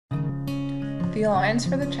The Alliance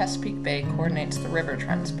for the Chesapeake Bay coordinates the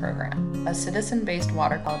RiverTrends program, a citizen-based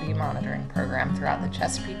water quality monitoring program throughout the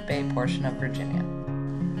Chesapeake Bay portion of Virginia.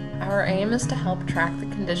 Our aim is to help track the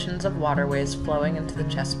conditions of waterways flowing into the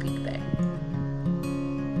Chesapeake Bay.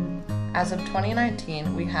 As of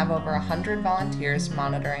 2019, we have over 100 volunteers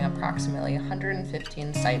monitoring approximately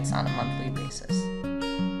 115 sites on a monthly basis.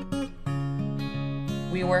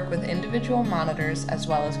 We work with individual monitors as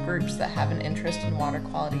well as groups that have an interest in water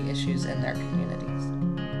quality issues in their communities.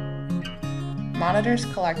 Monitors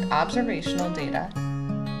collect observational data,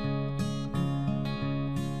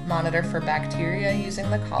 monitor for bacteria using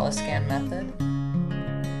the ColiScan method,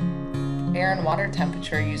 air and water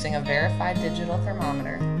temperature using a verified digital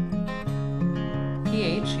thermometer,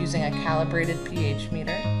 pH using a calibrated pH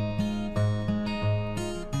meter,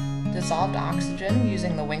 dissolved oxygen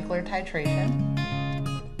using the Winkler titration,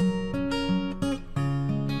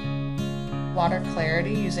 water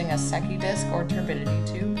clarity using a Secchi disc or turbidity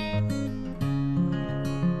tube,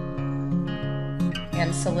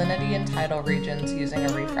 and salinity and tidal regions using a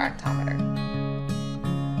refractometer.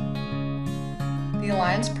 The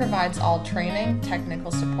Alliance provides all training,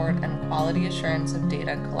 technical support, and quality assurance of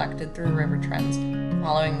data collected through RiverTrends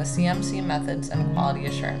following the CMC methods and quality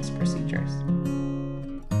assurance procedures.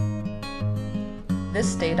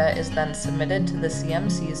 This data is then submitted to the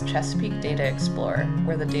CMC's Chesapeake Data Explorer,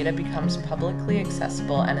 where the data becomes publicly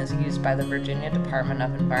accessible and is used by the Virginia Department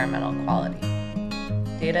of Environmental Quality.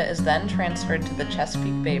 Data is then transferred to the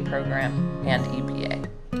Chesapeake Bay Program and EPA.